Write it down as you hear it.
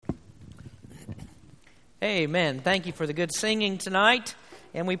Amen. Thank you for the good singing tonight.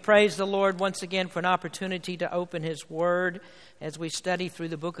 And we praise the Lord once again for an opportunity to open His Word as we study through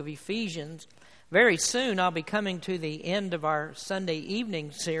the book of Ephesians. Very soon I'll be coming to the end of our Sunday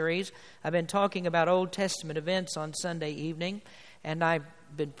evening series. I've been talking about Old Testament events on Sunday evening, and I've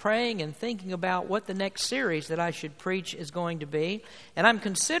been praying and thinking about what the next series that I should preach is going to be. And I'm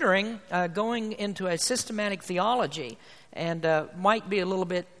considering going into a systematic theology, and might be a little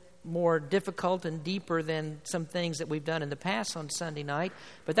bit more difficult and deeper than some things that we've done in the past on Sunday night.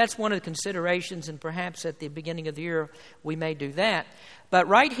 But that's one of the considerations, and perhaps at the beginning of the year we may do that. But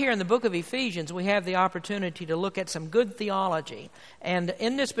right here in the book of Ephesians, we have the opportunity to look at some good theology. And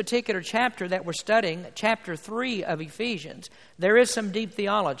in this particular chapter that we're studying, chapter 3 of Ephesians, there is some deep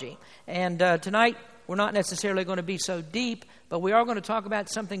theology. And tonight, we're not necessarily going to be so deep, but we are going to talk about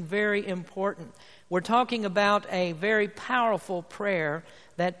something very important. We're talking about a very powerful prayer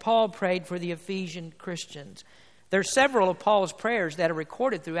that Paul prayed for the Ephesian Christians. There are several of Paul's prayers that are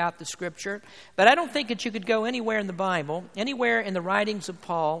recorded throughout the Scripture, but I don't think that you could go anywhere in the Bible, anywhere in the writings of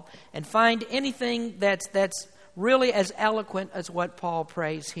Paul, and find anything that's really as eloquent as what Paul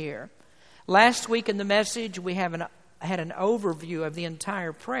prays here. Last week in the message, we had an overview of the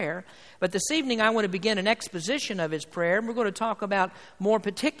entire prayer, but this evening I want to begin an exposition of his prayer, and we're going to talk about more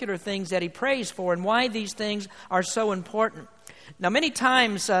particular things that he prays for and why these things are so important. Now, many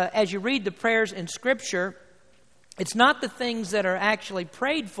times as you read the prayers in Scripture, it's not the things that are actually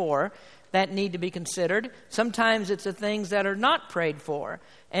prayed for that need to be considered. Sometimes it's the things that are not prayed for.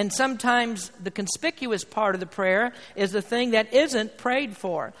 And sometimes the conspicuous part of the prayer is the thing that isn't prayed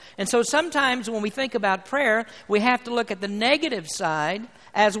for. And so sometimes when we think about prayer, we have to look at the negative side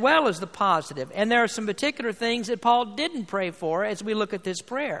as well as the positive. And there are some particular things that Paul didn't pray for as we look at this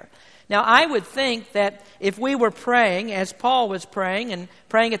prayer. Now, I would think that if we were praying as Paul was praying and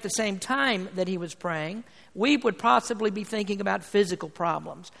praying at the same time that he was praying, we would possibly be thinking about physical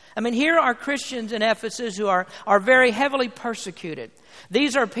problems. I mean, here are Christians in Ephesus who are very heavily persecuted.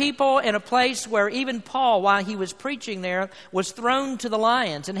 These are people in a place where even Paul, while he was preaching there, was thrown to the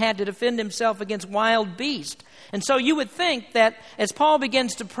lions and had to defend himself against wild beasts. And so you would think that as Paul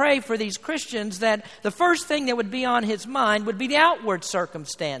begins to pray for these Christians, that the first thing that would be on his mind would be the outward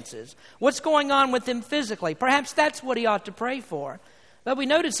circumstances. What's going on with them physically? Perhaps that's what he ought to pray for. But we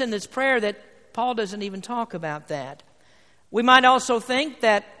notice in this prayer that Paul doesn't even talk about that. We might also think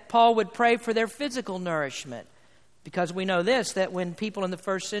that Paul would pray for their physical nourishment, because we know this, that when people in the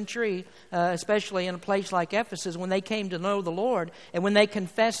first century, especially in a place like Ephesus, when they came to know the Lord and when they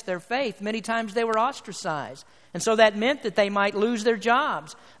confessed their faith, many times they were ostracized. And so that meant that they might lose their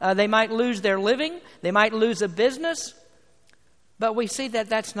jobs. They might lose their living. They might lose a business. But we see that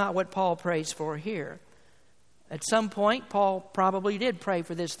that's not what Paul prays for here. At some point, Paul probably did pray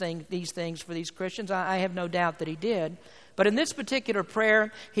for these things for these Christians. I have no doubt that he did. But in this particular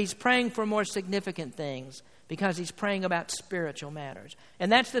prayer, he's praying for more significant things because he's praying about spiritual matters. And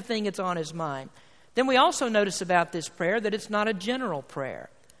that's the thing that's on his mind. Then we also notice about this prayer that it's not a general prayer.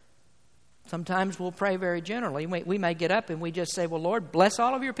 Sometimes we'll pray very generally. We may get up and we just say, well, Lord, bless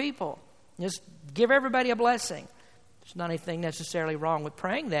all of your people. Just give everybody a blessing. There's not anything necessarily wrong with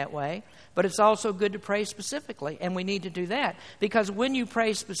praying that way, but it's also good to pray specifically, and we need to do that. Because when you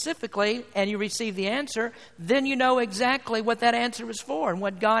pray specifically and you receive the answer, then you know exactly what that answer is for and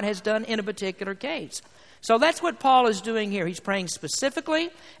what God has done in a particular case. So that's what Paul is doing here. He's praying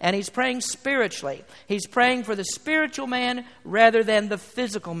specifically and he's praying spiritually. He's praying for the spiritual man rather than the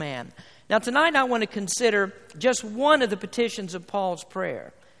physical man. Now tonight I want to consider just one of the petitions of Paul's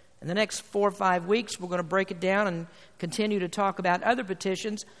prayer. In the next 4 or 5 weeks, we're going to break it down and continue to talk about other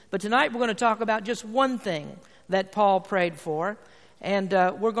petitions. But tonight, we're going to talk about just one thing that Paul prayed for. And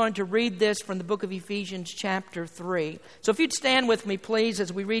we're going to read this from the book of Ephesians chapter 3. So if you'd stand with me, please,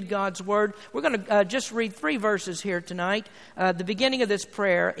 as we read God's Word. We're going to just read 3 verses here tonight. The beginning of this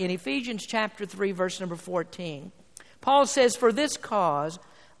prayer in Ephesians chapter 3, verse number 14. Paul says, "For this cause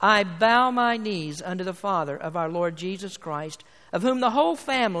I bow my knees unto the Father of our Lord Jesus Christ, of whom the whole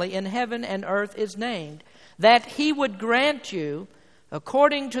family in heaven and earth is named, that he would grant you,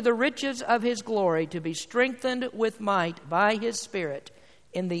 according to the riches of his glory, to be strengthened with might by his Spirit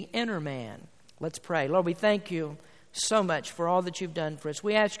in the inner man." Let's pray. Lord, we thank you so much for all that you've done for us.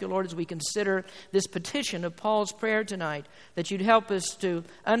 We ask you, Lord, as we consider this petition of Paul's prayer tonight, that you'd help us to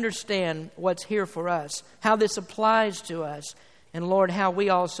understand what's here for us, how this applies to us, and Lord, how we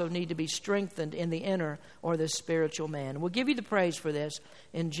also need to be strengthened in the inner or the spiritual man. We'll give you the praise for this.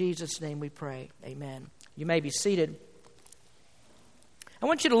 In Jesus' name we pray. Amen. You may be seated. I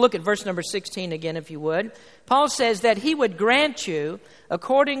want you to look at verse number 16 again, if you would. Paul says that he would grant you,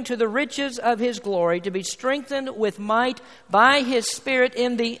 according to the riches of his glory, to be strengthened with might by his Spirit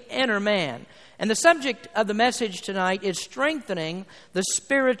in the inner man. And the subject of the message tonight is strengthening the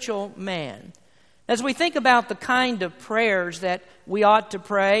spiritual man. As we think about the kind of prayers that we ought to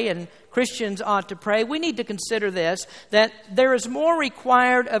pray and Christians ought to pray, we need to consider this, that there is more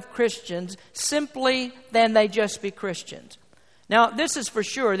required of Christians simply than they just be Christians. Now, this is for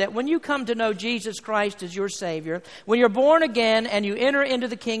sure, that when you come to know Jesus Christ as your Savior, when you're born again and you enter into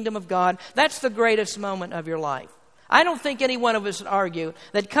the kingdom of God, that's the greatest moment of your life. I don't think any one of us would argue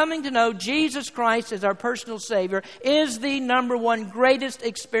that coming to know Jesus Christ as our personal Savior is the number one greatest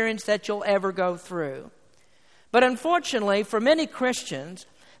experience that you'll ever go through. But unfortunately, for many Christians,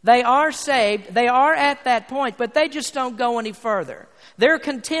 they are saved, they are at that point, but they just don't go any further. They're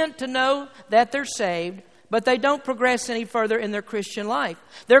content to know that they're saved, but they don't progress any further in their Christian life.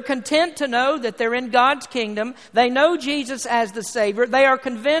 They're content to know that they're in God's kingdom. They know Jesus as the Savior. They are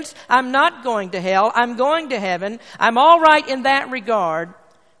convinced, I'm not going to hell, I'm going to heaven. I'm all right in that regard,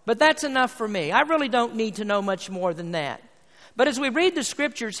 but that's enough for me. I really don't need to know much more than that. But as we read the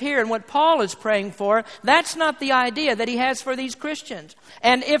Scriptures here and what Paul is praying for, that's not the idea that he has for these Christians.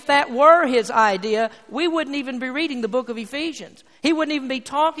 And if that were his idea, we wouldn't even be reading the book of Ephesians. He wouldn't even be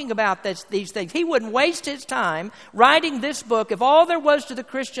talking about these things. He wouldn't waste his time writing this book if all there was to the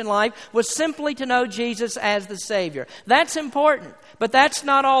Christian life was simply to know Jesus as the Savior. That's important, but that's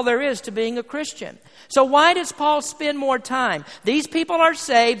not all there is to being a Christian. So why does Paul spend more time? These people are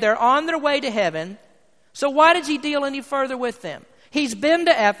saved, they're on their way to heaven. So why does he deal any further with them? He's been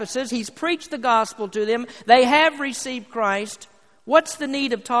to Ephesus. He's preached the gospel to them. They have received Christ. What's the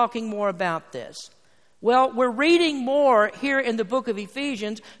need of talking more about this? Well, we're reading more here in the book of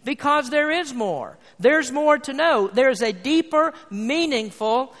Ephesians because there is more. There's more to know. There's a deeper,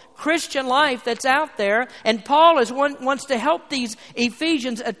 meaningful Christian life that's out there, and Paul wants to help these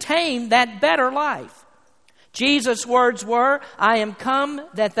Ephesians attain that better life. Jesus' words were, I am come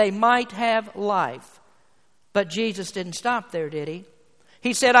that they might have life. But Jesus didn't stop there, did he?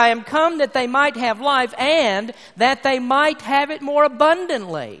 He said, I am come that they might have life and that they might have it more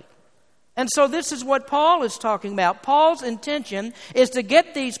abundantly. And so this is what Paul is talking about. Paul's intention is to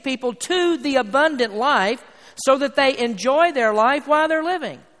get these people to the abundant life so that they enjoy their life while they're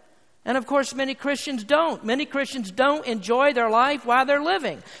living. And of course, many Christians don't. Many Christians don't enjoy their life while they're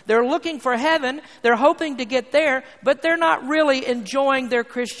living. They're looking for heaven, they're hoping to get there, but they're not really enjoying their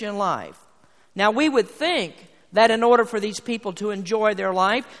Christian life. Now, we would think that in order for these people to enjoy their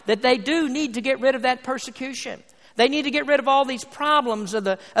life, that they do need to get rid of that persecution. They need to get rid of all these problems of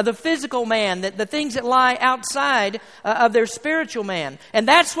the physical man, the things that lie outside of their spiritual man. And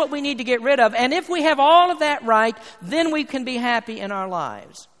that's what we need to get rid of. And if we have all of that right, then we can be happy in our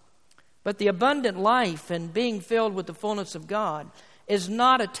lives. But the abundant life and being filled with the fullness of God is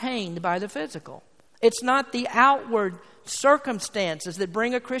not attained by the physical. It's not the outward circumstances that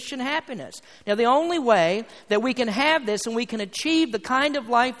bring a Christian happiness. Now, the only way that we can have this and we can achieve the kind of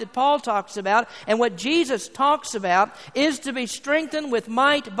life that Paul talks about and what Jesus talks about is to be strengthened with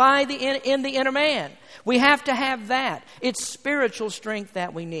might in the inner man. We have to have that. It's spiritual strength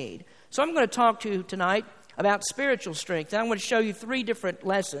that we need. So I'm going to talk to you tonight about spiritual strength. I'm going to show you 3 different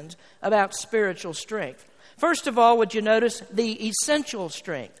lessons about spiritual strength. First of all, would you notice the essential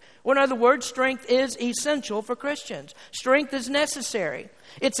strength? Well, in other words, strength is essential for Christians. Strength is necessary.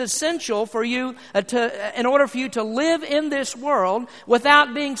 It's essential for you in order for you to live in this world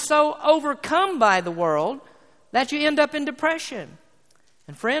without being so overcome by the world that you end up in depression.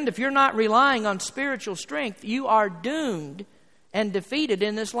 And friend, if you're not relying on spiritual strength, you are doomed and defeated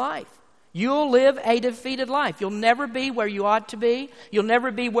in this life. You'll live a defeated life. You'll never be where you ought to be. You'll never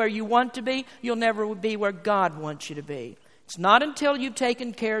be where you want to be. You'll never be where God wants you to be. It's not until you've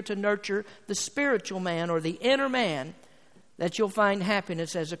taken care to nurture the spiritual man or the inner man that you'll find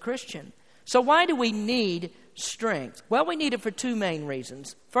happiness as a Christian. So why do we need strength? Well, we need it for 2 main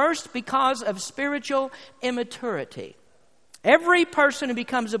reasons. First, because of spiritual immaturity. Every person who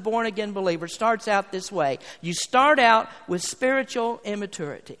becomes a born-again believer starts out this way. You start out with spiritual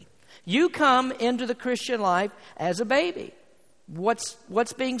immaturity. You come into the Christian life as a baby. What's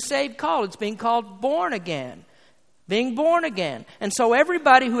being saved called? It's being called born again. Being born again. And so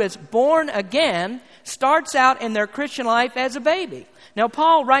everybody who is born again starts out in their Christian life as a baby. Now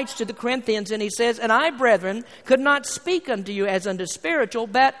Paul writes to the Corinthians and he says, And I, brethren, could not speak unto you as unto spiritual,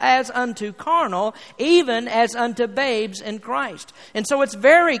 but as unto carnal, even as unto babes in Christ. And so it's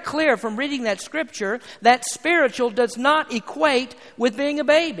very clear from reading that scripture that spiritual does not equate with being a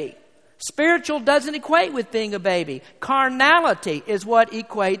baby. Spiritual doesn't equate with being a baby. Carnality is what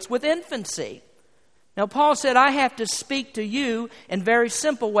equates with infancy. Now, Paul said, I have to speak to you in very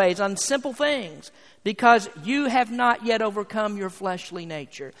simple ways, on simple things, because you have not yet overcome your fleshly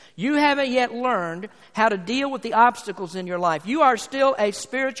nature. You haven't yet learned how to deal with the obstacles in your life. You are still a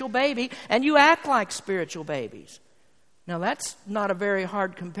spiritual baby, and you act like spiritual babies. Now, that's not a very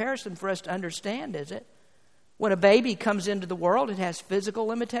hard comparison for us to understand, is it? When a baby comes into the world, it has physical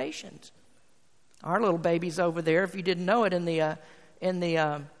limitations. Our little baby's over there, if you didn't know it, in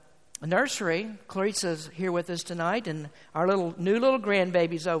the nursery. Clarissa's here with us tonight, and our new little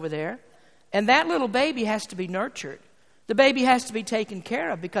grandbaby's over there. And that little baby has to be nurtured. The baby has to be taken care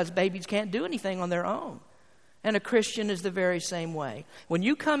of because babies can't do anything on their own. And a Christian is the very same way. When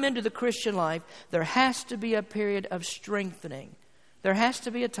you come into the Christian life, there has to be a period of strengthening. There has to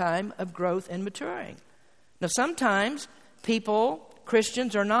be a time of growth and maturing. Now, sometimes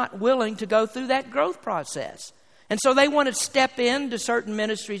Christians are not willing to go through that growth process. And so they want to step into certain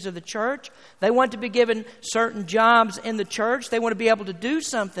ministries of the church. They want to be given certain jobs in the church. They want to be able to do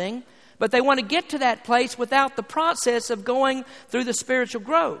something. But they want to get to that place without the process of going through the spiritual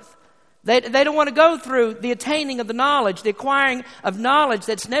growth. They don't want to go through the attaining of the knowledge, the acquiring of knowledge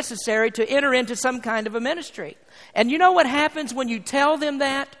that's necessary to enter into some kind of a ministry. And you know what happens when you tell them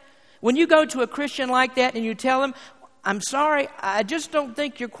that? When you go to a Christian like that and you tell them, I'm sorry, I just don't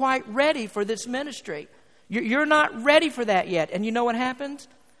think you're quite ready for this ministry. You're not ready for that yet. And you know what happens?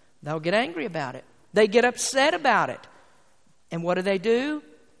 They'll get angry about it. They get upset about it. And what do?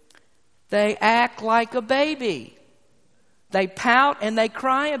 They act like a baby. They pout and they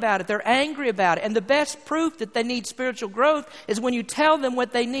cry about it. They're angry about it. And the best proof that they need spiritual growth is when you tell them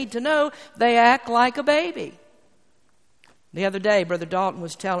what they need to know, they act like a baby. The other day, Brother Dalton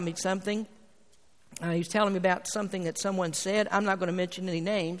was telling me something. He was telling me about something that someone said. I'm not going to mention any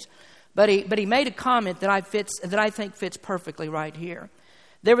names. But he made a comment that I think fits perfectly right here.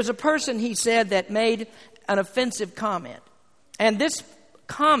 There was a person, he said, that made an offensive comment. And this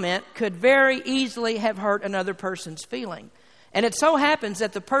comment could very easily have hurt another person's feeling. And it so happens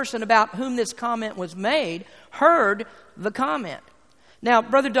that the person about whom this comment was made heard the comment. Now,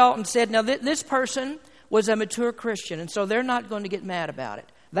 Brother Dalton said, now this person was a mature Christian, and so they're not going to get mad about it.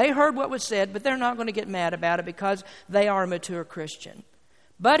 They heard what was said, but they're not going to get mad about it because they are a mature Christian.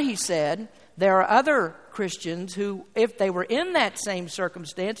 But he said, there are other Christians who, if they were in that same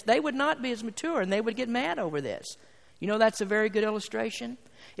circumstance, they would not be as mature and they would get mad over this. You know, that's a very good illustration.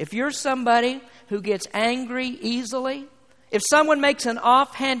 If you're somebody who gets angry easily, if someone makes an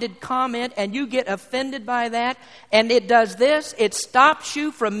offhanded comment and you get offended by that, and it does this, it stops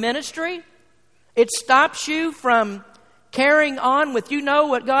you from ministry. It stops you from carrying on with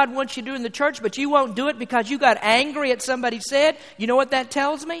what God wants you to do in the church, but you won't do it because you got angry at somebody said. You know what that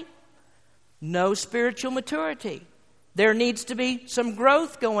tells me? No spiritual maturity. There needs to be some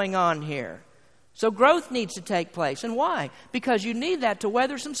growth going on here. So growth needs to take place. And why? Because you need that to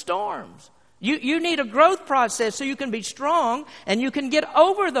weather some storms. You need a growth process so you can be strong and you can get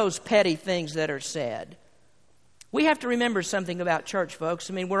over those petty things that are said. We have to remember something about church,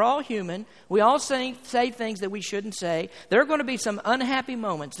 folks. I mean, we're all human. We all say things that we shouldn't say. There are going to be some unhappy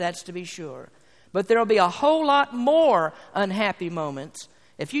moments, that's to be sure. But there will be a whole lot more unhappy moments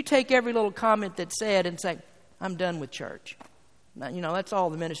if you take every little comment that's said and say, I'm done with church. That's all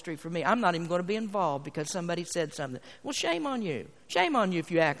the ministry for me. I'm not even going to be involved because somebody said something. Well, shame on you. Shame on you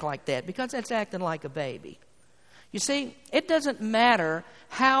if you act like that, because that's acting like a baby. You see, it doesn't matter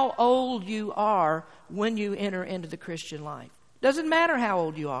how old you are when you enter into the Christian life. It doesn't matter how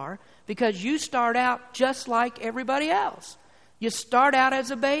old you are, because you start out just like everybody else. You start out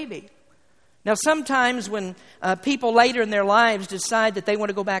as a baby. Now, sometimes when people later in their lives decide that they want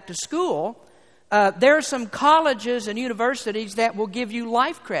to go back to school, there are some colleges and universities that will give you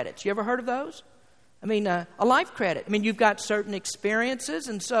life credits. You ever heard of those? A life credit. You've got certain experiences,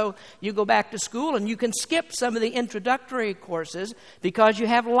 and so you go back to school and you can skip some of the introductory courses because you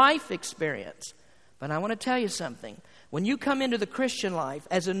have life experience. But I want to tell you something. When you come into the Christian life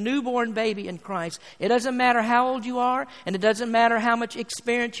as a newborn baby in Christ, it doesn't matter how old you are, and it doesn't matter how much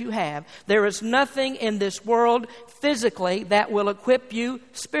experience you have. There is nothing in this world physically that will equip you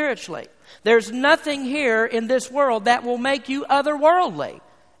spiritually. There's nothing here in this world that will make you otherworldly.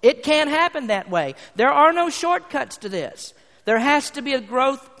 It can't happen that way. There are no shortcuts to this. There has to be a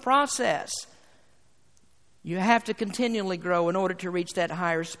growth process. You have to continually grow in order to reach that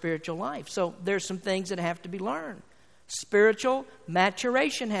higher spiritual life. So there's some things that have to be learned. Spiritual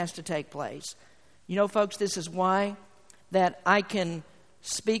maturation has to take place. You know, folks, this is why that I can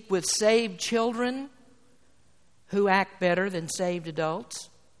speak with saved children who act better than saved adults.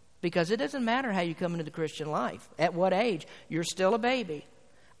 Because it doesn't matter how you come into the Christian life. At what age? You're still a baby.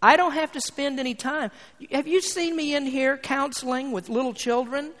 I don't have to spend any time. Have you seen me in here counseling with little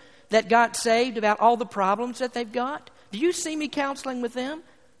children that got saved about all the problems that they've got? Do you see me counseling with them?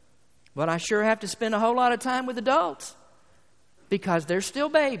 But I sure have to spend a whole lot of time with adults because they're still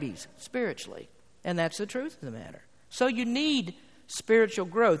babies spiritually. And that's the truth of the matter. So you need spiritual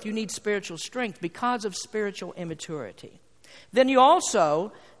growth. You need spiritual strength because of spiritual immaturity. Then you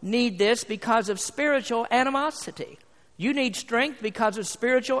also need this because of spiritual animosity. You need strength because of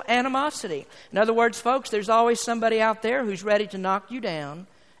spiritual animosity. In other words, folks, there's always somebody out there who's ready to knock you down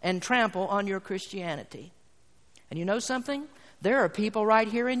and trample on your Christianity. And you know something? There are people right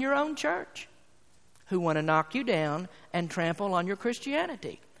here in your own church who want to knock you down and trample on your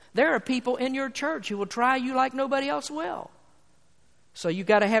Christianity. There are people in your church who will try you like nobody else will. So you've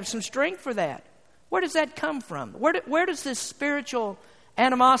got to have some strength for that. Where does that come from? Where does this spiritual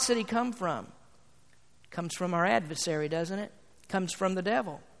animosity come from? It comes from our adversary, doesn't it? It comes from the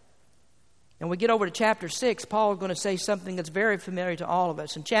devil. And we get over to chapter 6, Paul is going to say something that's very familiar to all of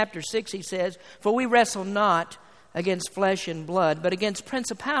us. In chapter 6 he says, "For we wrestle not against flesh and blood, but against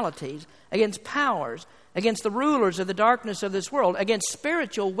principalities, against powers, against the rulers of the darkness of this world, against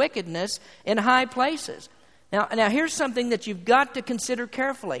spiritual wickedness in high places." Now here's something that you've got to consider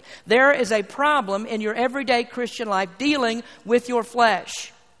carefully. There is a problem in your everyday Christian life dealing with your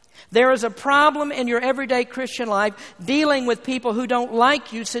flesh. There is a problem in your everyday Christian life dealing with people who don't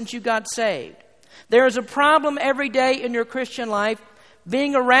like you since you got saved. There is a problem every day in your Christian life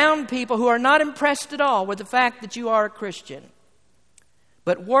being around people who are not impressed at all with the fact that you are a Christian.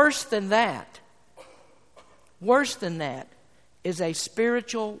 But worse than that is a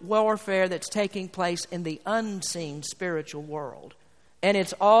spiritual warfare that's taking place in the unseen spiritual world. And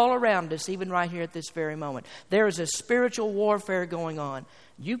it's all around us, even right here at this very moment. There is a spiritual warfare going on.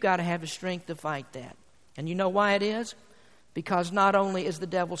 You've got to have the strength to fight that. And you know why it is? Because not only is the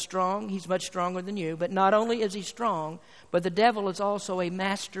devil strong, he's much stronger than you, but not only is he strong, but the devil is also a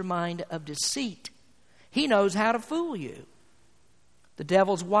mastermind of deceit. He knows how to fool you. The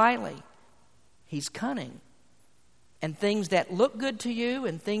devil's wily. He's cunning. And things that look good to you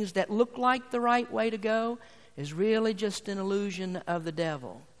and things that look like the right way to go is really just an illusion of the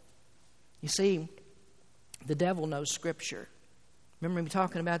devil. You see, the devil knows Scripture. Remember me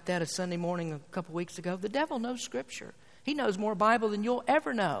talking about that a Sunday morning a couple weeks ago? The devil knows Scripture. He knows more Bible than you'll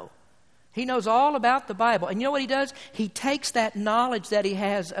ever know. He knows all about the Bible. And you know what he does? He takes that knowledge that he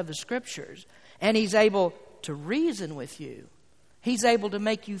has of the Scriptures and he's able to reason with you. He's able to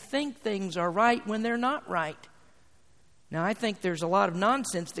make you think things are right when they're not right. Now, I think there's a lot of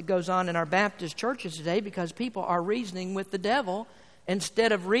nonsense that goes on in our Baptist churches today because people are reasoning with the devil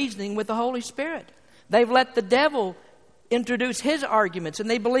instead of reasoning with the Holy Spirit. They've let the devil introduce his arguments, and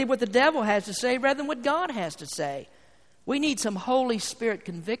they believe what the devil has to say rather than what God has to say. We need some Holy Spirit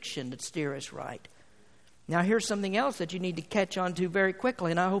conviction to steer us right. Now, here's something else that you need to catch on to very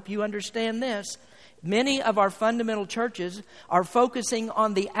quickly, and I hope you understand this. Many of our fundamental churches are focusing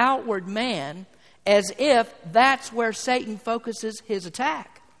on the outward man as if that's where Satan focuses his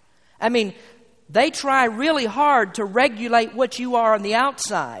attack. I mean, they try really hard to regulate what you are on the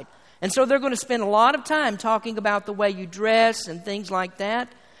outside. And so they're going to spend a lot of time talking about the way you dress and things like that.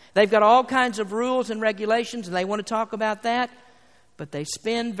 They've got all kinds of rules and regulations, and they want to talk about that. But they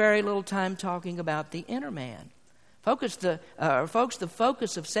spend very little time talking about the inner man. Folks, the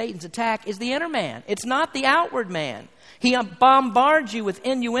focus of Satan's attack is the inner man. It's not the outward man. He bombards you with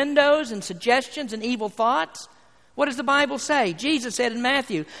innuendos and suggestions and evil thoughts. What does the Bible say? Jesus said in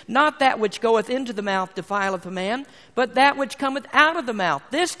Matthew, "Not that which goeth into the mouth defileth a man, but that which cometh out of the mouth,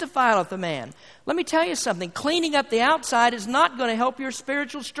 this defileth a man." Let me tell you something. Cleaning up the outside is not going to help your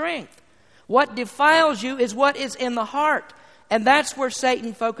spiritual strength. What defiles you is what is in the heart. And that's where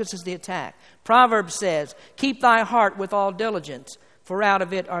Satan focuses the attack. Proverbs says, "Keep thy heart with all diligence, for out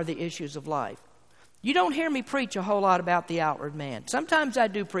of it are the issues of life." You don't hear me preach a whole lot about the outward man. Sometimes I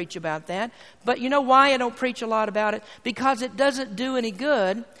do preach about that. But you know why I don't preach a lot about it? Because it doesn't do any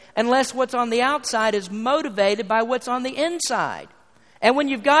good unless what's on the outside is motivated by what's on the inside. And when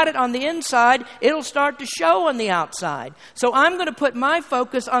you've got it on the inside, it'll start to show on the outside. So I'm going to put my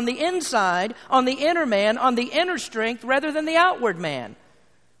focus on the inside, on the inner man, on the inner strength, rather than the outward man.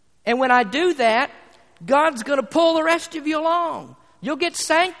 And when I do that, God's going to pull the rest of you along. You'll get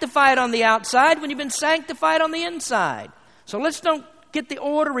sanctified on the outside when you've been sanctified on the inside. So let's don't get the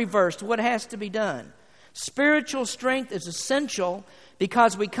order reversed, what has to be done. Spiritual strength is essential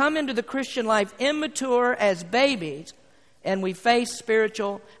because we come into the Christian life immature as babies, and we face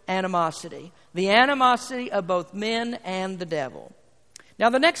spiritual animosity. The animosity of both men and the devil. Now,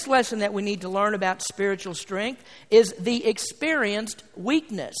 the next lesson that we need to learn about spiritual strength is the experienced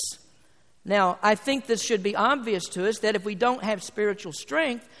weakness. Now, I think this should be obvious to us that if we don't have spiritual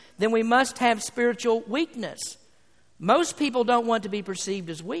strength, then we must have spiritual weakness. Most people don't want to be perceived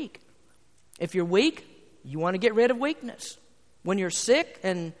as weak. If you're weak, you want to get rid of weakness. When you're sick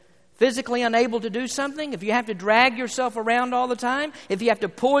and physically unable to do something, if you have to drag yourself around all the time, if you have to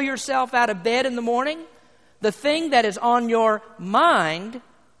pull yourself out of bed in the morning, the thing that is on your mind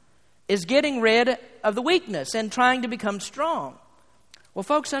is getting rid of the weakness and trying to become strong. Well,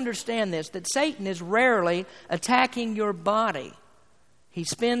 folks, understand this, that Satan is rarely attacking your body. He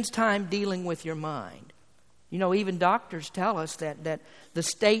spends time dealing with your mind. You know, even doctors tell us that the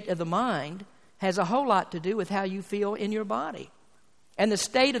state of the mind has a whole lot to do with how you feel in your body. And the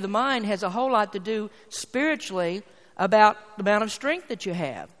state of the mind has a whole lot to do spiritually about the amount of strength that you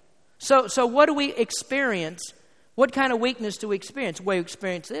have. So what do we experience? What kind of weakness do we experience? We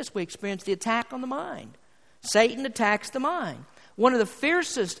experience this. We experience the attack on the mind. Satan attacks the mind. One of the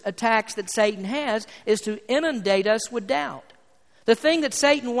fiercest attacks that Satan has is to inundate us with doubt. The thing that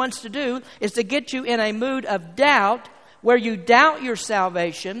Satan wants to do is to get you in a mood of doubt, where you doubt your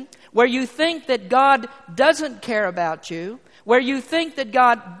salvation, where you think that God doesn't care about you, where you think that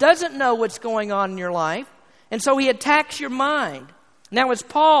God doesn't know what's going on in your life, and so he attacks your mind. Now, as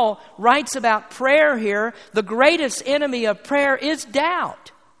Paul writes about prayer here, the greatest enemy of prayer is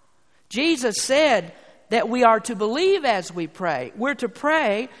doubt. Jesus said that we are to believe as we pray. We're to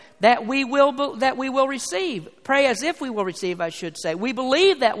pray that we will receive. Pray as if we will receive, I should say. We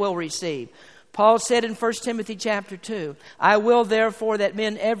believe that we'll receive. Paul said in 1 Timothy chapter 2, I will therefore that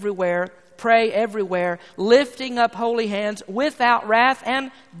men everywhere pray everywhere, lifting up holy hands without wrath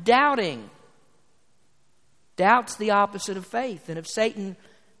and doubting. Doubt's the opposite of faith. And if Satan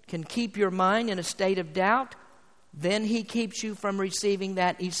can keep your mind in a state of doubt, then he keeps you from receiving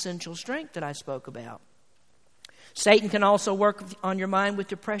that essential strength that I spoke about. Satan can also work on your mind with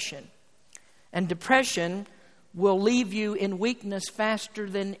depression. And depression will leave you in weakness faster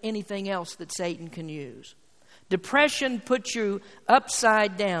than anything else that Satan can use. Depression puts you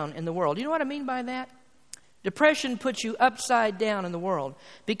upside down in the world. You know what I mean by that? Depression puts you upside down in the world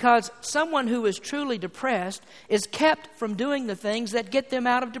because someone who is truly depressed is kept from doing the things that get them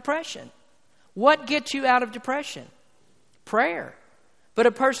out of depression. What gets you out of depression? Prayer. But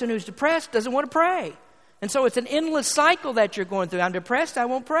a person who's depressed doesn't want to pray. And so it's an endless cycle that you're going through. I'm depressed, I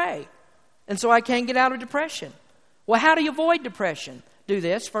won't pray. And so I can't get out of depression. Well, how do you avoid depression? Do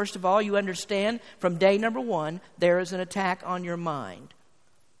this. First of all, you understand from day number 1, there is an attack on your mind.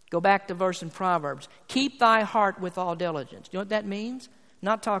 Go back to verse in Proverbs. Keep thy heart with all diligence. You know what that means?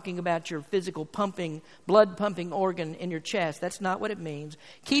 Not talking about your physical pumping, blood pumping organ in your chest. That's not what it means.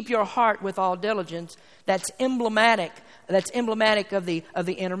 Keep your heart with all diligence. That's emblematic. That's emblematic of the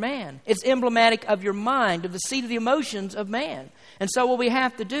inner man. It's emblematic of your mind, of the seat of the emotions of man. And so what we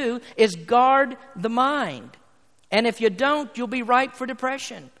have to do is guard the mind. And if you don't, you'll be ripe for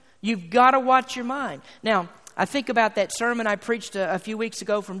depression. You've got to watch your mind. Now, I think about that sermon I preached a few weeks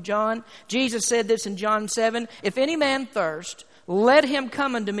ago from John. Jesus said this in John 7, if any man thirst, let him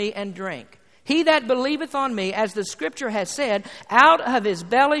come unto me and drink. He that believeth on me, as the Scripture has said, out of his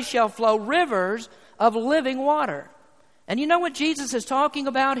belly shall flow rivers of living water. And you know what Jesus is talking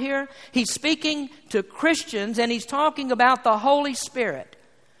about here? He's speaking to Christians and he's talking about the Holy Spirit.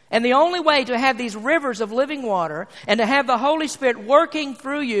 And the only way to have these rivers of living water and to have the Holy Spirit working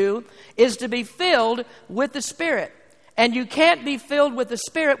through you is to be filled with the Spirit. And you can't be filled with the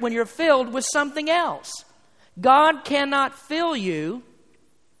Spirit when you're filled with something else. God cannot fill you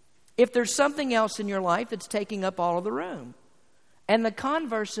if there's something else in your life that's taking up all of the room. And the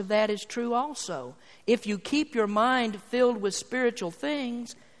converse of that is true also. If you keep your mind filled with spiritual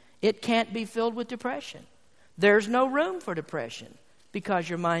things, it can't be filled with depression. There's no room for depression because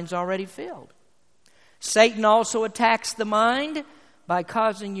your mind's already filled. Satan also attacks the mind by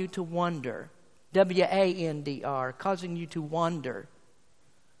causing you to wonder. W-A-N-D-R, causing you to wander.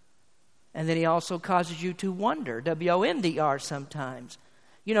 And then he also causes you to wonder, W-O-N-D-R sometimes.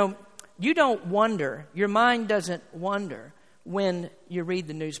 You know, you don't wonder, your mind doesn't wonder when you read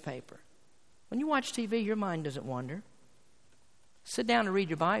the newspaper. When you watch TV, your mind doesn't wander. Sit down and read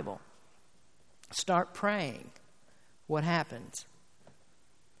your Bible. Start praying. What happens?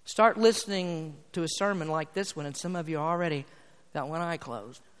 Start listening to a sermon like this one, and some of you already got one eye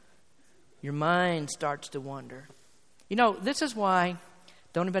closed. Your mind starts to wander. You know, this is why,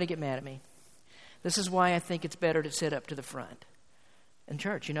 don't anybody get mad at me, this is why I think it's better to sit up to the front in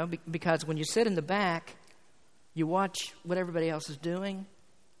church, you know, because when you sit in the back, you watch what everybody else is doing,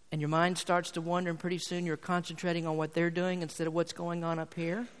 and your mind starts to wander, and pretty soon you're concentrating on what they're doing instead of what's going on up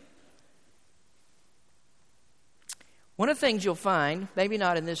here. One of the things you'll find, maybe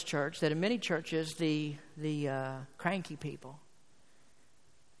not in this church, that in many churches, the cranky people,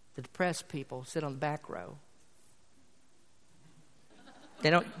 the depressed people sit on the back row. They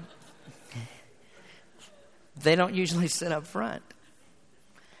don't usually sit up front.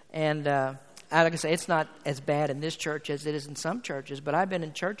 And like I say, it's not as bad in this church as it is in some churches, but I've been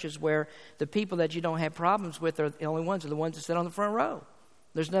in churches where the people that you don't have problems with are the only ones that sit on the front row.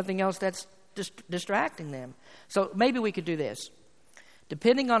 There's nothing else that's distracting them. So maybe we could do this.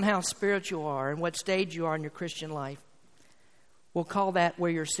 Depending on how spiritual you are and what stage you are in your Christian life, we'll call that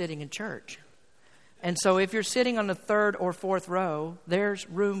where you're sitting in church. And so if you're sitting on the third or fourth row, there's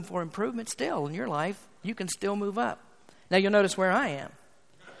room for improvement still in your life. You can still move up. Now you'll notice where I am.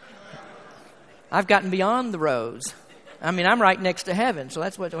 I've gotten beyond the rows. I mean, I'm right next to heaven, so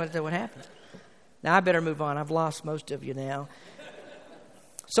that's what happens. Now I better move on. I've lost most of you now.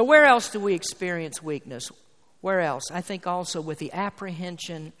 So where else do we experience weakness? Where else? I think also with the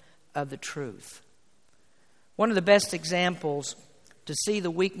apprehension of the truth. One of the best examples to see the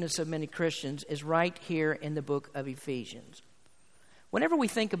weakness of many Christians is right here in the book of Ephesians. Whenever we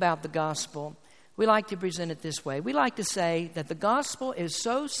think about the gospel, we like to present it this way. We like to say that the gospel is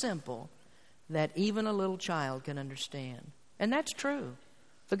so simple that even a little child can understand. And that's true.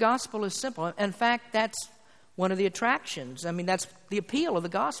 The gospel is simple. In fact, that's one of the attractions. I mean, that's the appeal of the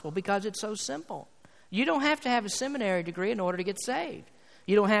gospel because it's so simple. You don't have to have a seminary degree in order to get saved.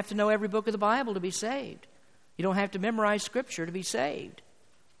 You don't have to know every book of the Bible to be saved. You don't have to memorize Scripture to be saved.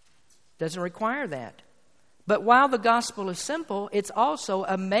 It doesn't require that. But while the gospel is simple, it's also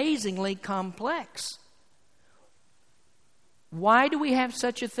amazingly complex. Why do we have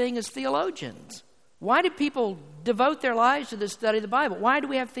such a thing as theologians? Why do people devote their lives to the study of the Bible? Why do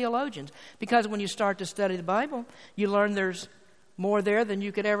we have theologians? Because when you start to study the Bible, you learn there's more there than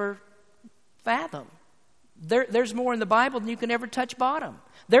you could ever fathom. There's more in the Bible than you can ever touch bottom.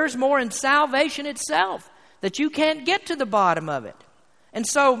 There's more in salvation itself that you can't get to the bottom of it. And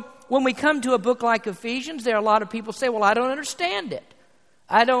so when we come to a book like Ephesians, there are a lot of people say, well, I don't understand it.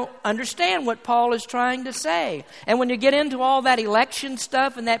 I don't understand what Paul is trying to say. And when you get into all that election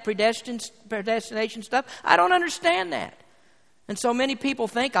stuff and that predestination stuff, I don't understand that. And so many people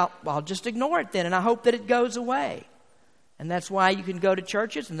think, I'll just ignore it then, and I hope that it goes away. And that's why you can go to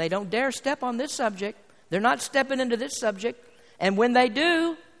churches and they don't dare step on this subject. They're not stepping into this subject. And when they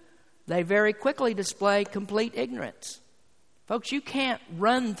do, they very quickly display complete ignorance. Folks, you can't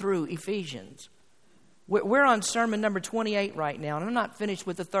run through Ephesians. We're on sermon number 28 right now, and I'm not finished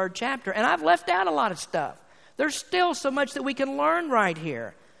with the third chapter, and I've left out a lot of stuff. There's still so much that we can learn right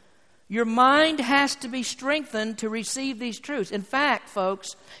here. Your mind has to be strengthened to receive these truths. In fact,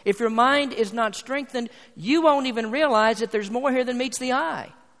 folks, if your mind is not strengthened, you won't even realize that there's more here than meets the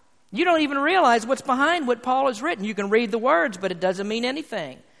eye. You don't even realize what's behind what Paul has written. You can read the words, but it doesn't mean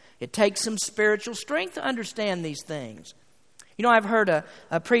anything. It takes some spiritual strength to understand these things. You know, I've heard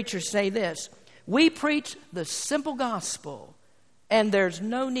a preacher say this: we preach the simple gospel, and there's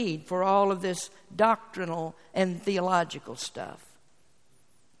no need for all of this doctrinal and theological stuff.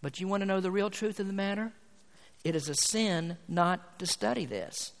 But you want to know the real truth of the matter? It is a sin not to study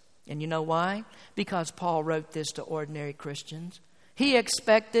this. And you know why? Because Paul wrote this to ordinary Christians. He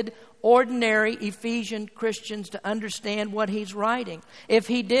expected ordinary Ephesian Christians to understand what he's writing. If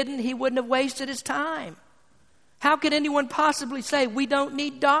he didn't, he wouldn't have wasted his time. How could anyone possibly say we don't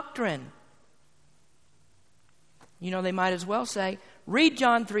need doctrine? You know, they might as well say, read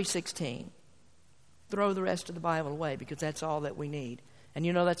John 3:16. Throw the rest of the Bible away because that's all that we need. And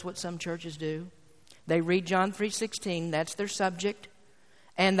you know that's what some churches do. They read John 3:16, that's their subject,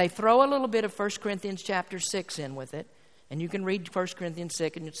 and they throw a little bit of 1 Corinthians chapter 6 in with it. And you can read 1 Corinthians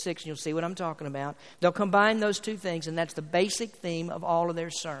 6 and you'll see what I'm talking about. They'll combine those two things, and that's the basic theme of all of their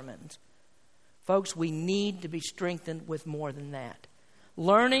sermons. Folks, we need to be strengthened with more than that.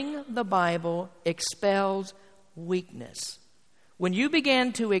 Learning the Bible expels weakness. When you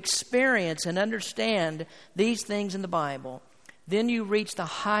begin to experience and understand these things in the Bible, then you reach the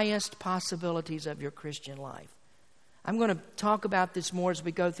highest possibilities of your Christian life. I'm going to talk about this more as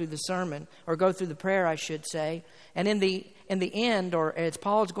we go through the sermon, or go through the prayer, I should say. And in the end, or as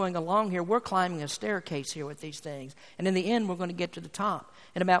Paul's going along here, we're climbing a staircase here with these things. And in the end, we're going to get to the top.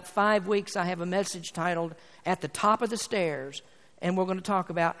 In about 5 weeks, I have a message titled, At the Top of the Stairs. And we're going to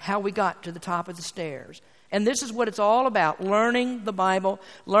talk about how we got to the top of the stairs. And this is what it's all about, learning the Bible.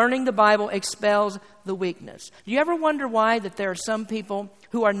 Learning the Bible expels the weakness. Do you ever wonder why that there are some people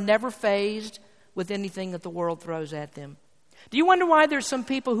who are never fazed with anything that the world throws at them? Do you wonder why there's some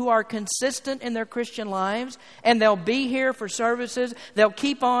people who are consistent in their Christian lives and they'll be here for services, they'll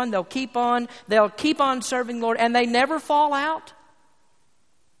keep on serving the Lord, and they never fall out?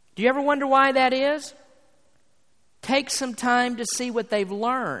 Do you ever wonder why that is? Take some time to see what they've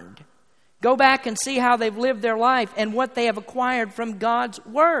learned. Go back and see how they've lived their life and what they have acquired from God's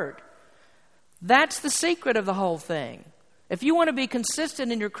Word. That's the secret of the whole thing. If you want to be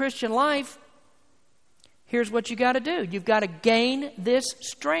consistent in your Christian life, here's what you got to do. You've got to gain this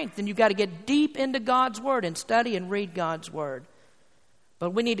strength, and you've got to get deep into God's Word and study and read God's Word.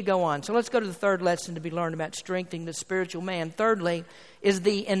 But we need to go on. So let's go to the third lesson to be learned about strengthening the spiritual man. Thirdly is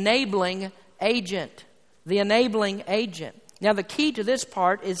the enabling agent. The enabling agent. Now the key to this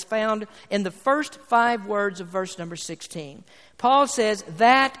part is found in the first 5 words of verse number 16. Paul says,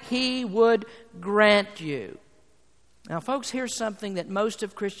 that he would grant you. Now, folks, here's something that most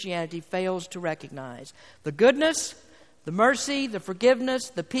of Christianity fails to recognize. The goodness, the mercy, the forgiveness,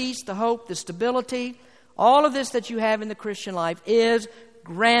 the peace, the hope, the stability, all of this that you have in the Christian life is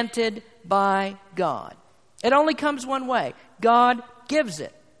granted by God. It only comes one way. God gives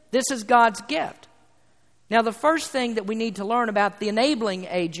it. This is God's gift. Now, the first thing that we need to learn about the enabling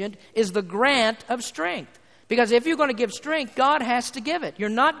agent is the grant of strength. Because if you're going to give strength, God has to give it. You're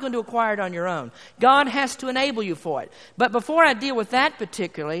not going to acquire it on your own. God has to enable you for it. But before I deal with that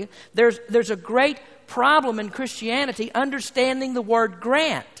particularly, there's a great problem in Christianity understanding the word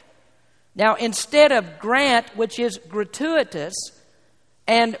grant. Now, instead of grant, which is gratuitous,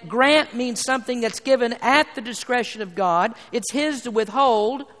 and grant means something that's given at the discretion of God, it's His to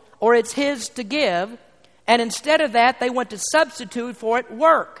withhold or it's His to give, and instead of that, they want to substitute for it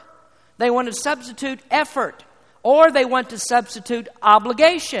work. They want to substitute effort, or they want to substitute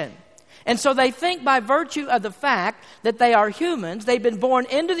obligation. And so they think by virtue of the fact that they are humans, they've been born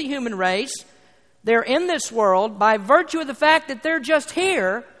into the human race, they're in this world, by virtue of the fact that they're just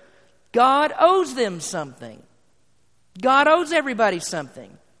here, God owes them something. God owes everybody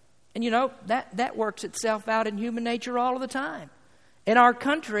something. And you know, that works itself out in human nature all of the time. In our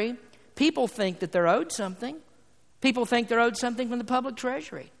country, people think that they're owed something. People think they're owed something from the public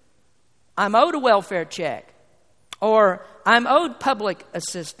treasury. I'm owed a welfare check, or I'm owed public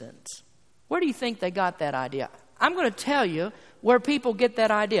assistance. Where do you think they got that idea? I'm going to tell you where people get that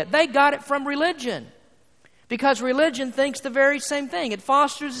idea. They got it from religion, because religion thinks the very same thing. It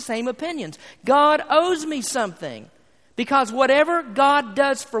fosters the same opinions. God owes me something, because whatever God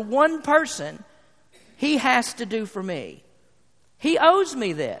does for one person, He has to do for me. He owes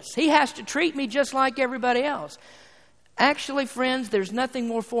me this. He has to treat me just like everybody else. Actually, friends, there's nothing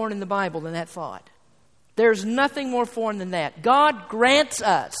more foreign in the Bible than that thought. There's nothing more foreign than that. God grants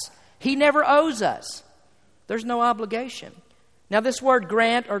us. He never owes us. There's no obligation. Now, this word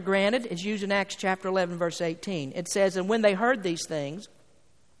grant or granted is used in Acts chapter 11, verse 18. It says, and when they heard these things,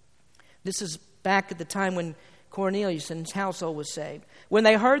 this is back at the time when Cornelius and his household was saved. When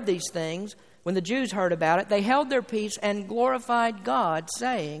they heard these things, when the Jews heard about it, they held their peace and glorified God,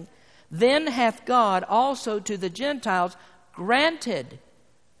 saying, then hath God also to the Gentiles granted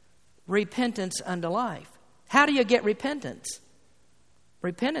repentance unto life. How do you get repentance?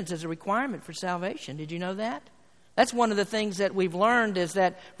 Repentance is a requirement for salvation. Did you know that? That's one of the things that we've learned, is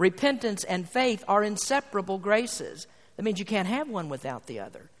that repentance and faith are inseparable graces. That means you can't have one without the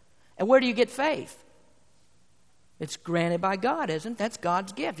other. And where do you get faith? It's granted by God, isn't it? That's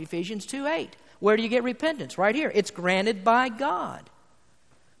God's gift, Ephesians 2:8. Where do you get repentance? Right here. It's granted by God.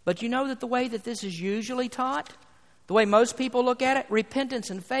 But you know that the way that this is usually taught, the way most people look at it,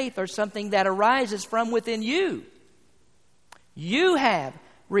 repentance and faith are something that arises from within you. You have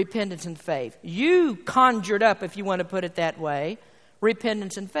repentance and faith. You conjured up, if you want to put it that way,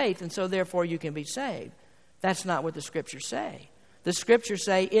 repentance and faith, and so therefore you can be saved. That's not what the Scriptures say. The Scriptures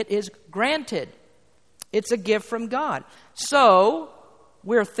say it is granted. It's a gift from God. So,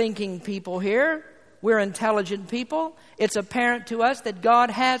 we're thinking people here. We're intelligent people. It's apparent to us that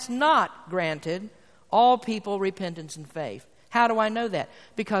God has not granted all people repentance and faith. How do I know that?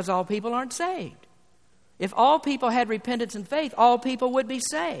 Because all people aren't saved. If all people had repentance and faith, all people would be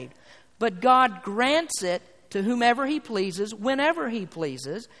saved. But God grants it to whomever He pleases, whenever He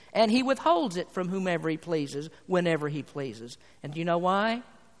pleases, and He withholds it from whomever He pleases, whenever He pleases. And do you know why?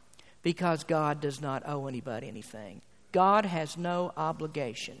 Because God does not owe anybody anything. God has no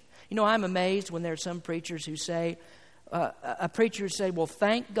obligation. You know, I'm amazed when there are some preachers who say, well,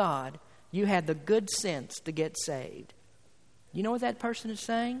 thank God you had the good sense to get saved. You know what that person is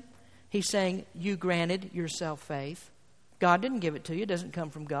saying? He's saying, you granted yourself faith. God didn't give it to you. It doesn't come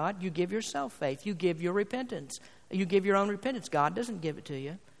from God. You give yourself faith. You give your repentance. You give your own repentance. God doesn't give it to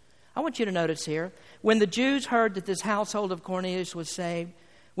you. I want you to notice here, when the Jews heard that this household of Cornelius was saved,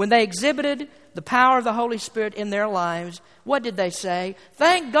 when they exhibited the power of the Holy Spirit in their lives, what did they say?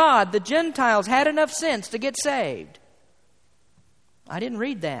 Thank God the Gentiles had enough sense to get saved. I didn't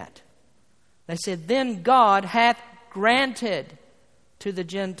read that. They said, then God hath granted to the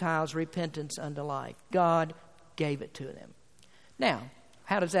Gentiles repentance unto life. God gave it to them. Now,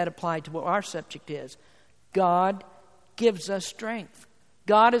 how does that apply to what our subject is? God gives us strength.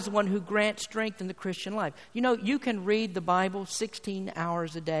 God is the one who grants strength in the Christian life. You know, you can read the Bible 16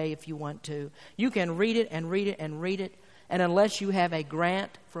 hours a day if you want to. You can read it and read it and read it, and unless you have a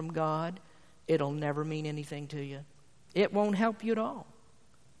grant from God, it'll never mean anything to you. It won't help you at all.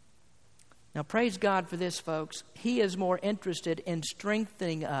 Now, praise God for this, folks. He is more interested in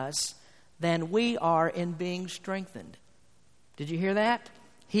strengthening us than we are in being strengthened. Did you hear that?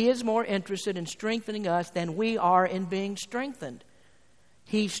 He is more interested in strengthening us than we are in being strengthened.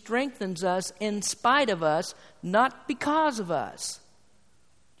 He strengthens us in spite of us, not because of us.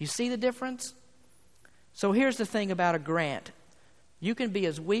 You see the difference? So here's the thing about a grant. You can be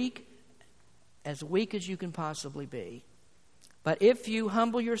as weak as you can possibly be. But if you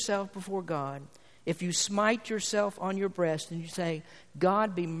humble yourself before God, if you smite yourself on your breast and you say,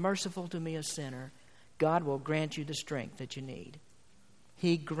 God, be merciful to me, a sinner, God will grant you the strength that you need.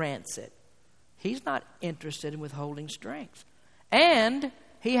 He grants it. He's not interested in withholding strength. And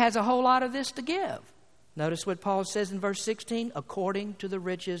He has a whole lot of this to give. Notice what Paul says in verse 16, according to the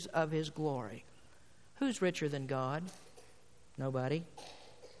riches of His glory. Who's richer than God? Nobody.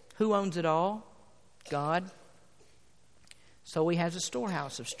 Who owns it all? God. So He has a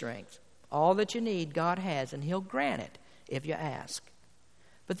storehouse of strength. All that you need, God has, and He'll grant it if you ask.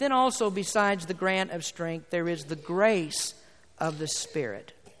 But then also, besides the grant of strength, there is the grace of the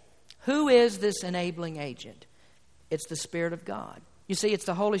Spirit. Who is this enabling agent? It's the Spirit of God. You see, it's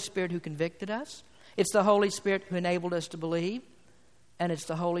the Holy Spirit who convicted us. It's the Holy Spirit who enabled us to believe. And it's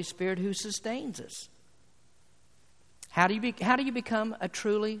the Holy Spirit who sustains us. How do you become a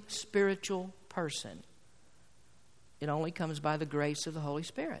truly spiritual person? It only comes by the grace of the Holy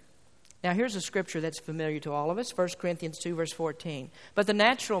Spirit. Now, here's a scripture that's familiar to all of us, 1 Corinthians 2, verse 14. But the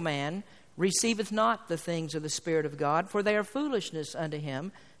natural man receiveth not the things of the Spirit of God, for they are foolishness unto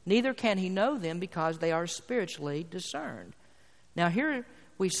him, neither can he know them because they are spiritually discerned. Now, here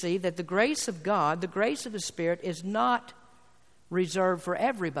we see that the grace of God, the grace of the Spirit, is not reserved for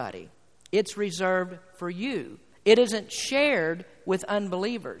everybody. It's reserved for you. It isn't shared with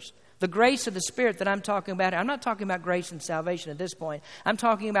unbelievers. The grace of the Spirit that I'm talking about, I'm not talking about grace and salvation at this point. I'm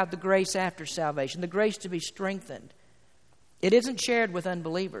talking about the grace after salvation, the grace to be strengthened. It isn't shared with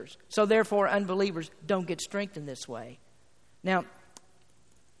unbelievers. So therefore, unbelievers don't get strengthened this way. Now,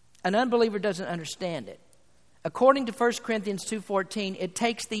 an unbeliever doesn't understand it. According to 1 Corinthians 2:14, it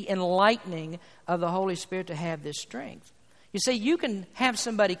takes the enlightening of the Holy Spirit to have this strength. You see, you can have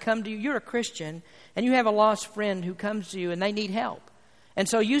somebody come to you, you're a Christian, and you have a lost friend who comes to you and they need help. And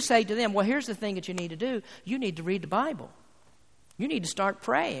so you say to them, well, here's the thing that you need to do. You need to read the Bible. You need to start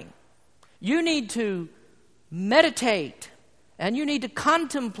praying. You need to meditate. And you need to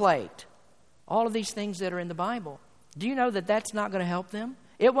contemplate all of these things that are in the Bible. Do you know that that's not going to help them?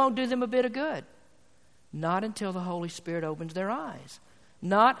 It won't do them a bit of good. Not until the Holy Spirit opens their eyes.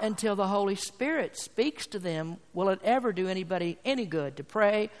 Not until the Holy Spirit speaks to them will it ever do anybody any good to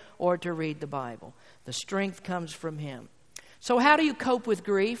pray or to read the Bible. The strength comes from Him. So how do you cope with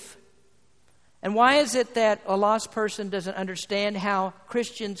grief? And why is it that a lost person doesn't understand how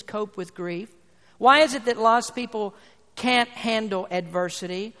Christians cope with grief? Why is it that lost people can't handle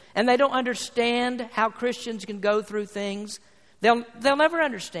adversity and they don't understand how Christians can go through things? They'll never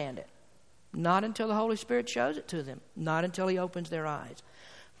understand it. Not until the Holy Spirit shows it to them. Not until He opens their eyes.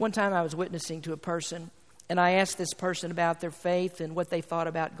 One time I was witnessing to a person, and I asked this person about their faith and what they thought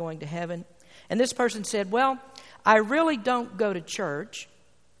about going to heaven. And this person said, well, I really don't go to church,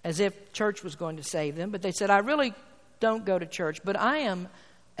 as if church was going to save them. But they said, I really don't go to church, but I am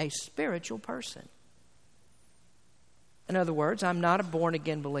a spiritual person. In other words, I'm not a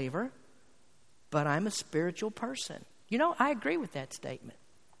born-again believer, but I'm a spiritual person. You know, I agree with that statement.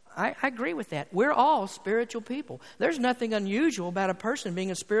 I agree with that. We're all spiritual people. There's nothing unusual about a person being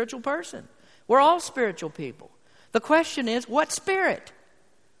a spiritual person. We're all spiritual people. The question is, what spirit?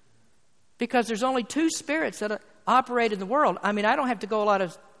 Because there's only two spirits that operate in the world. I mean, I don't have to do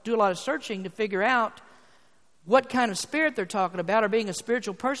a lot of searching to figure out what kind of spirit they're talking about or being a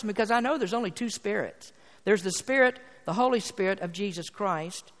spiritual person, because I know there's only two spirits. There's the Spirit, the Holy Spirit of Jesus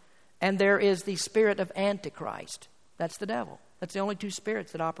Christ, and there is the spirit of Antichrist. That's the devil. That's the only two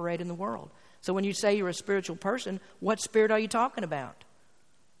spirits that operate in the world. So when you say you're a spiritual person, what spirit are you talking about?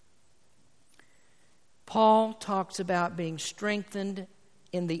 Paul talks about being strengthened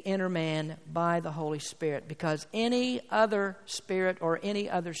in the inner man by the Holy Spirit, because any other spirit or any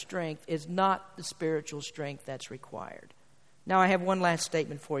other strength is not the spiritual strength that's required. Now I have one last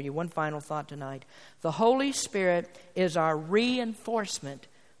statement for you, one final thought tonight. The Holy Spirit is our reinforcement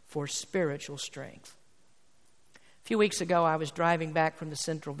for spiritual strength. A few weeks ago I was driving back from the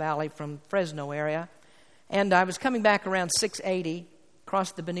Central Valley from Fresno area, and I was coming back around 680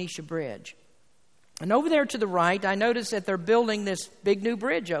 across the Benicia Bridge. And over there to the right, I noticed that they're building this big new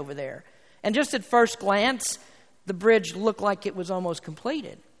bridge over there. And just at first glance, the bridge looked like it was almost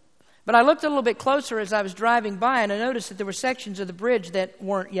completed. But I looked a little bit closer as I was driving by, and I noticed that there were sections of the bridge that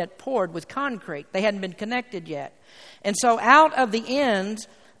weren't yet poured with concrete. They hadn't been connected yet. And so out of the ends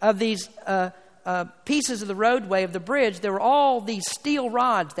of these pieces of the roadway of the bridge, there were all these steel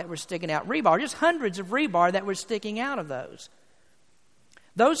rods that were sticking out. Rebar, just hundreds of rebar that were sticking out of those.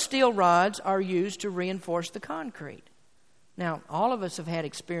 Those steel rods are used to reinforce the concrete. Now, all of us have had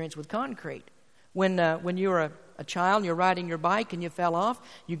experience with concrete. When you were a child and you're riding your bike and you fell off,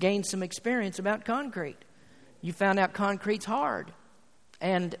 you gained some experience about concrete. You found out concrete's hard.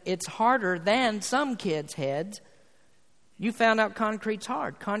 And it's harder than some kids' heads. You found out concrete's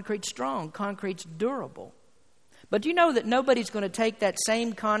hard. Concrete's strong. Concrete's durable. But do you know that nobody's going to take that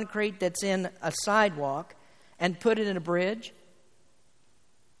same concrete that's in a sidewalk and put it in a bridge?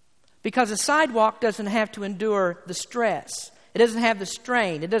 Because a sidewalk doesn't have to endure the stress. It doesn't have the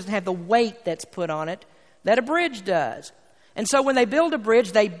strain. It doesn't have the weight that's put on it that a bridge does. And so when they build a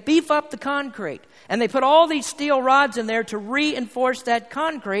bridge, they beef up the concrete. And they put all these steel rods in there to reinforce that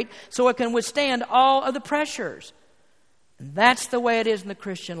concrete so it can withstand all of the pressures. And that's the way it is in the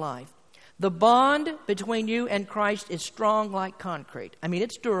Christian life. The bond between you and Christ is strong like concrete. I mean,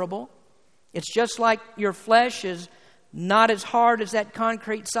 it's durable. It's just like your flesh is not as hard as that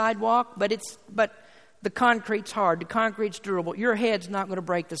concrete sidewalk, but the concrete's hard. The concrete's durable. Your head's not going to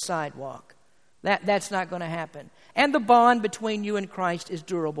break the sidewalk. That's not going to happen. And the bond between you and Christ is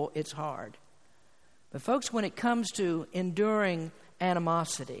durable. It's hard. But folks, when it comes to enduring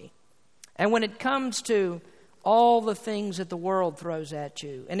animosity, and when it comes to all the things that the world throws at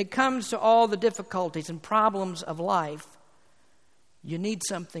you, and it comes to all the difficulties and problems of life, you need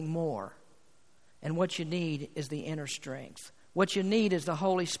something more. And what you need is the inner strength. What you need is the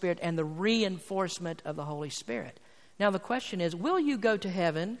Holy Spirit and the reinforcement of the Holy Spirit. Now the question is, will you go to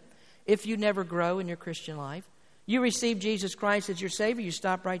heaven if you never grow in your Christian life? You receive Jesus Christ as your Savior, you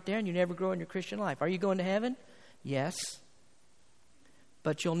stop right there and you never grow in your Christian life. Are you going to heaven? Yes.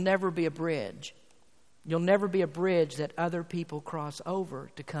 But you'll never be a bridge. You'll never be a bridge that other people cross over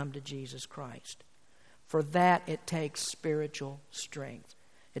to come to Jesus Christ. For that it takes spiritual strength.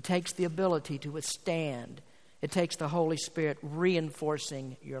 It takes the ability to withstand. It takes the Holy Spirit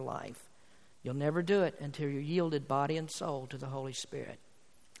reinforcing your life. You'll never do it until you're yielded body and soul to the Holy Spirit.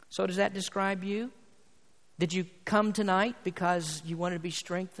 So does that describe you? Did you come tonight because you wanted to be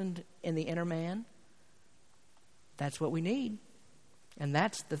strengthened in the inner man? That's what we need. And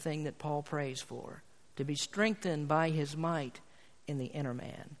that's the thing that Paul prays for, to be strengthened by his might in the inner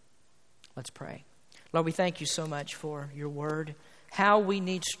man. Let's pray. Lord, we thank you so much for your word. How we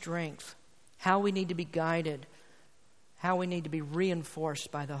need strength, how we need to be guided, how we need to be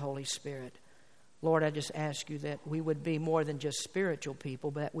reinforced by the Holy Spirit. Lord, I just ask you that we would be more than just spiritual people,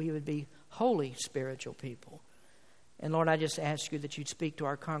 but that we would be holy spiritual people. And Lord, I just ask you that you'd speak to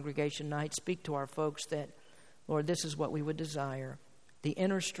our congregation tonight, speak to our folks that, Lord, this is what we would desire. The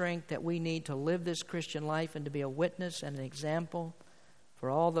inner strength that we need to live this Christian life and to be a witness and an example for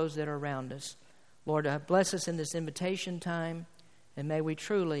all those that are around us. Lord, bless us in this invitation time. And may we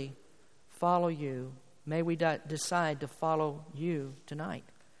truly follow you. May we decide to follow you tonight.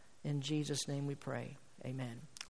 In Jesus' name we pray. Amen.